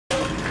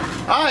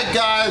Alright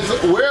guys,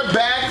 we're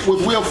back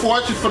with Wheel of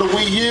Fortune for the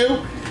Wii U,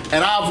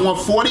 and I've won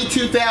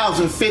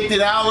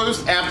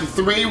 $42,050 after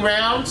 3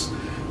 rounds.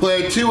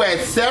 Player 2 has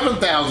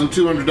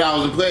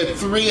 $7,200 and player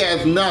 3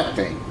 has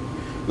nothing.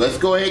 Let's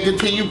go ahead and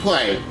continue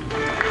playing.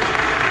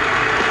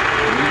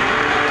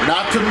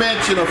 Not to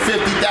mention a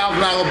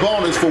 $50,000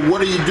 bonus for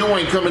What Are You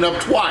Doing coming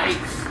up twice.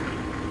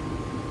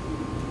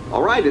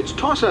 Alright, it's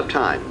toss-up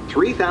time.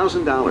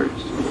 $3,000.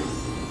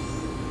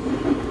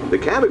 The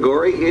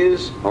category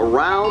is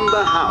Around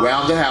the House.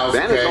 Around the House,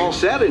 Then it's all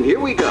set, and here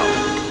we go.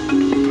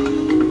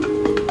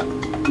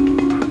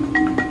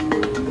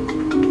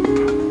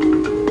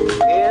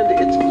 And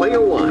it's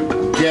player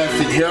 1.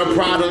 Guessing hair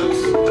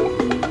products.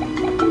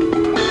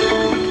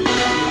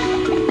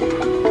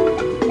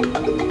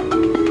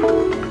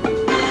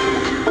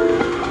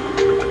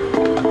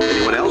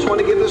 Anyone else want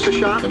to give this a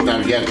shot?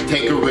 Sometimes you have to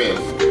take a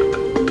risk.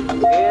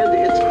 And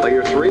it's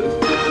player 3.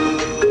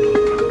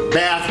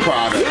 Bath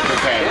products. Yep,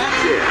 Okay.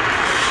 that's it.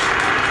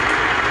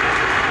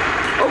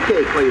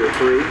 Okay, player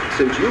 3,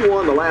 since you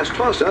won the last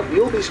toss-up,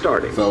 you'll be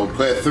starting. So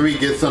player 3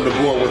 gets on the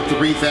board with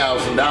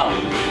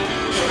 $3,000.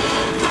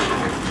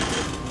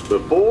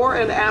 Before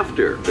and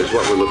after is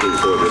what we're looking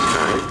for this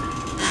time.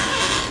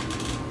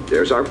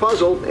 There's our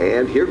puzzle,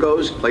 and here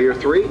goes player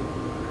 3.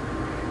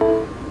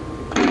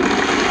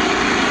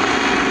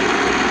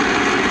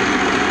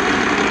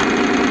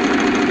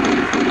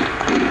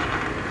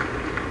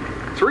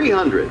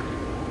 $300.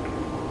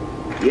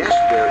 Yes,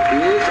 there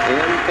is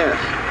an S.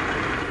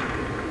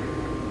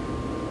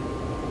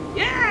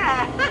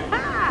 Yeah!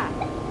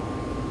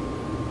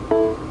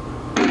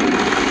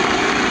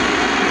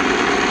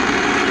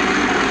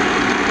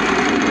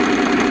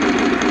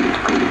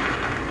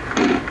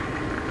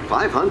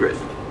 500.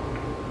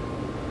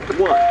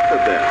 One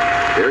of them.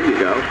 There you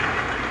go.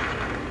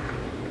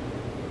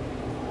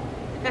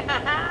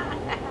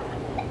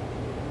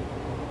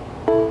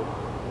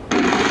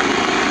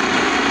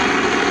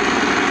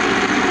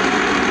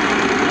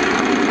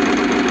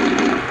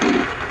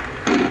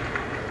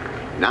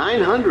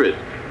 $900.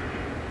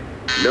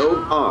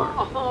 No R.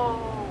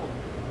 Oh.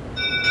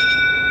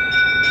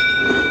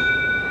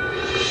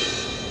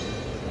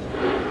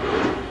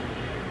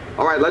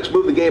 All right, let's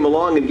move the game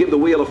along and give the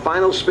wheel a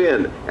final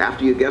spin.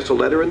 After you guess a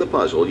letter in the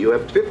puzzle, you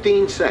have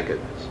 15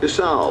 seconds to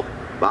solve.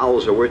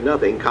 Vowels are worth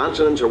nothing.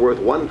 Consonants are worth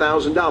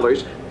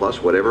 $1,000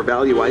 plus whatever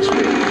value I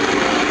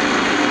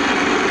spin.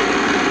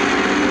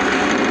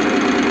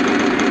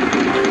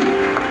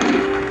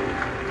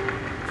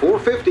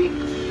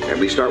 $450. And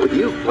we start with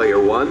you, player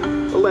 1.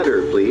 A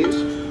letter, please.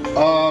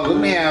 Let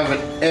me have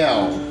an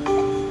L.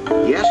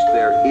 Yes,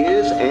 there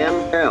is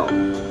an L.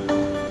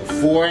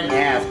 Before and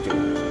after.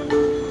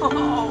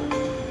 Oh.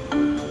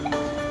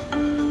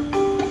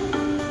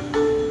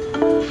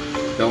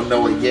 Don't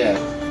know it yet.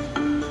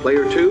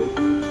 Player 2.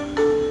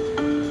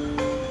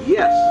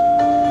 Yes.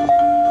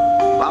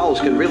 Vowels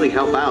can really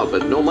help out,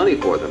 but no money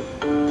for them.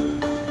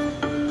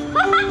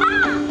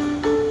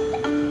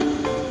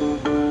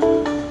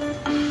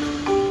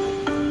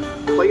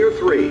 Player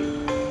 3.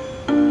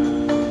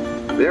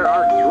 There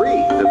are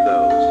 3 of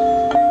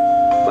those.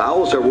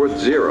 Vowels are worth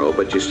 0,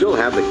 but you still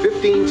have the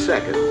 15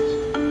 seconds.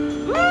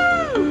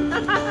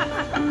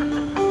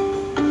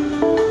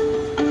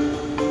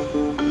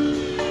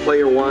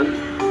 Player 1.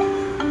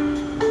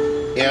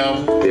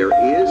 M. There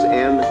is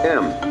an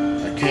M.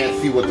 I can't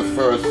see what the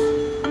first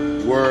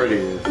word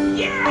is.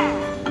 Yeah!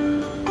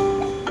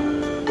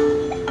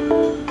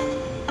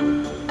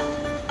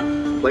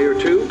 Player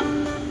 2.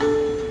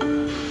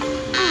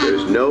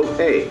 There's no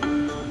A.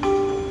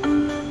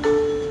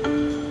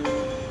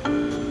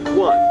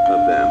 One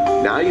of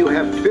them. Now you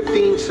have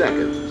 15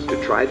 seconds to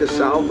try to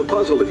solve the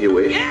puzzle if you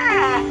wish.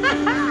 Yeah!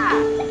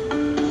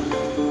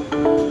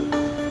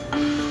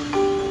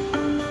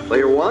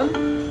 Player 1.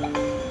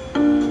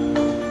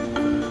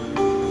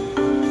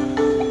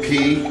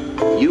 P.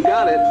 You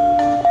got it.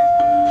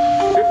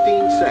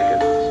 15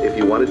 seconds if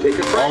you want to take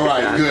a crack All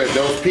right, at that. good.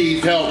 Those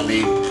P's help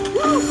me.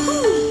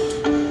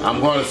 I'm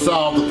going to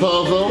solve the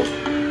puzzle.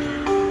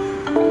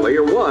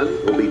 Player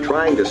 1 will be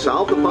trying to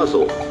solve the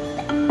puzzle.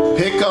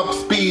 Pick up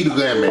speed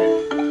limit.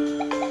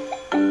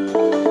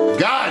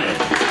 Got it.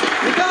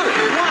 You got it.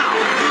 Wow.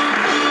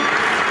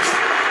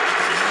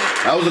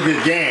 That was a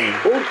good game.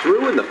 Pulled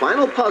through in the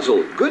final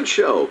puzzle. Good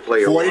show,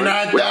 player 1.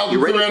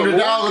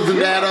 $49,300 in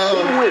that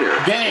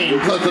game,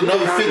 plus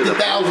another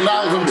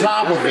 $50,000 on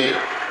top of it.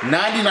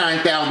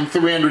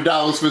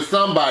 $99,300 for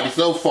somebody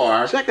so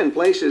far. Second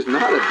place is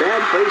not a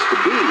bad place to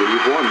be when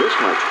you've won this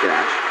much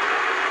cash.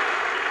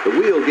 The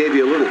wheel gave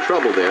you a little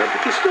trouble there,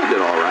 but you still did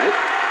all right.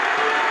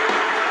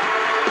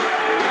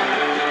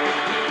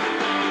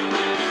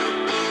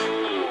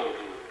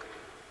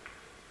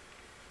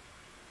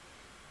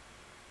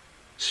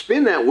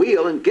 Spin that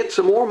wheel and get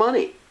some more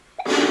money.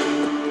 Let's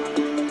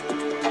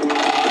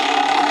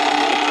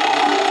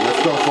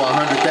go for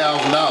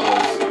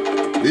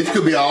 $100,000. This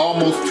could be an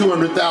almost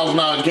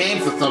 $200,000 game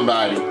for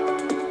somebody.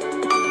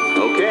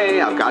 Okay,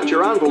 I've got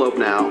your envelope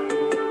now.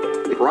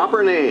 The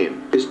proper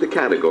name is the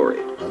category.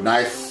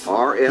 nice,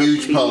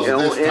 huge puzzle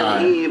this time.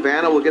 R-S-P-L-N-E.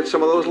 Vanna will get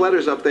some of those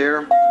letters up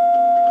there.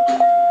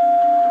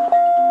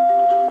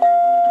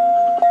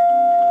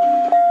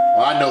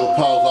 Well, I know the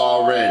puzzle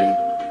already.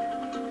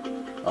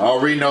 I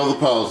already know the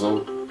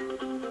puzzle.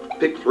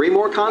 Pick 3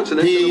 more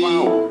consonants in the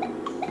vowel.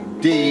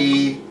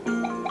 D,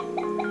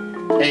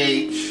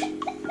 H,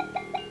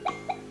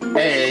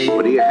 A.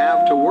 What do you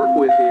have to work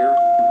with here?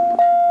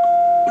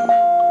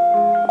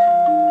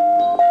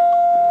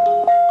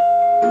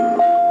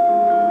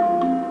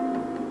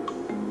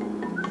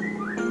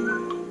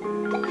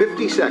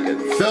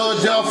 Seconds.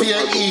 Philadelphia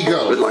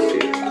Eagles. Good luck to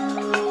you.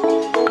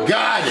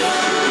 Got it.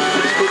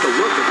 Let's take a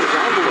look at this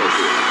envelope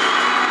here.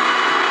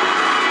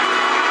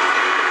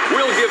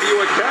 We'll give you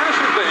a cash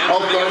advance Oh,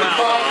 in the amount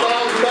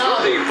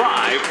of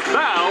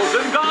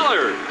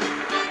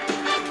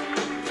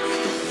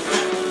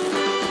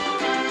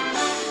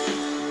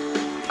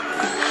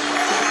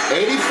 $35,000.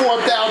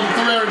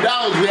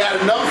 $84,300. We had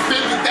another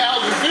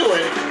 $50,000 to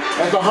it.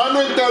 That's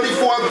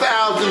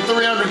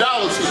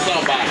 $134,300 for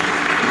somebody.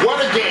 What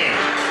a game.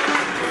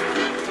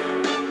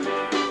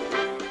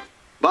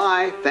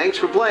 Bye. Thanks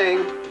for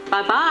playing.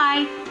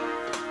 Bye-bye.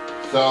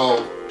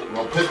 So,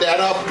 we'll put that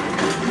up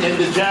in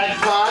the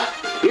jackpot.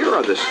 Here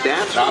are the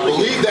stats. I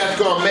believe that's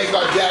going to make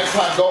our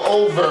jackpot go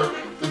over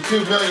the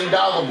 $2 million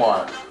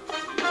mark.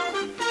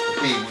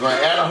 See, we're going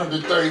to add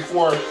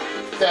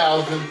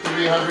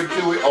 $134,300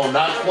 to it. Oh,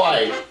 not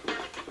quite.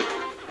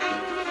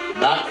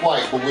 Not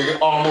quite, but we're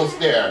almost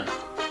there.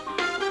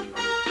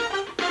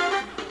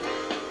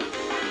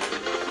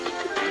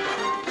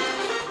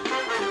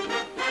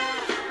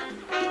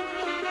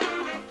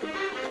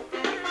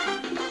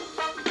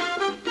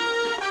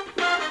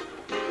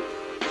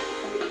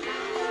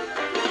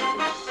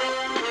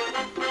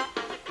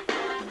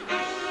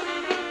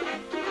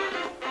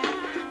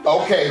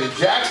 Okay, the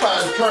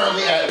jackpot is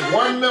currently at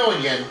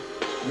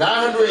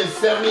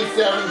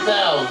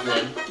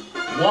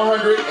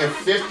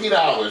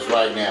 $1,977,150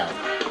 right now.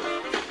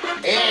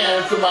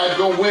 And somebody's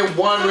going to win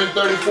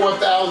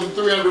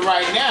 $134,300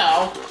 right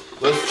now.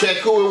 Let's check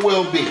who it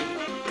will be.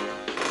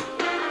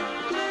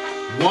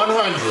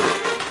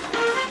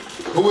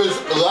 100. Who is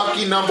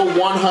lucky number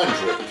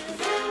 100?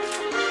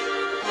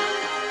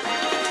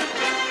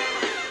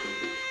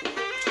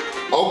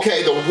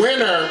 Okay, the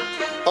winner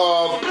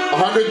of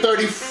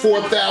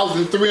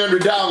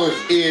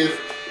 $134,300 is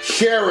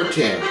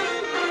Sheraton.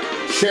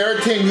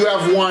 Sheraton, you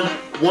have won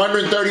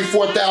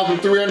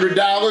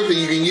 $134,300 and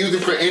you can use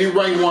it for any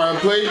run you want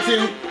to put it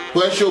to.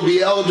 Plus, you'll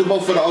be eligible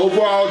for the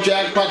overall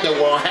jackpot that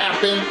will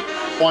happen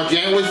on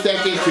January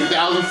 2nd,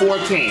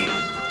 2014.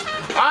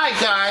 Alright,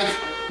 guys.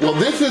 Well,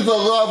 this is a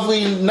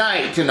lovely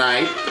night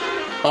tonight.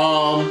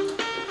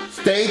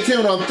 Stay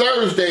tuned on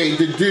Thursday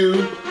to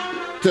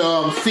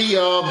see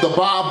the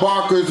Bob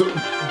Barker's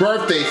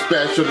birthday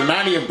special, the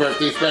 90th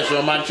birthday special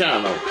on my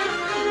channel.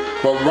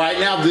 But right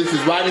now, this is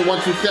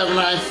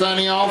Rodney1279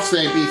 signing off,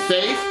 saying be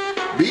safe,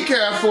 be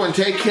careful, and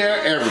take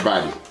care,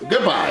 everybody.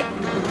 Goodbye.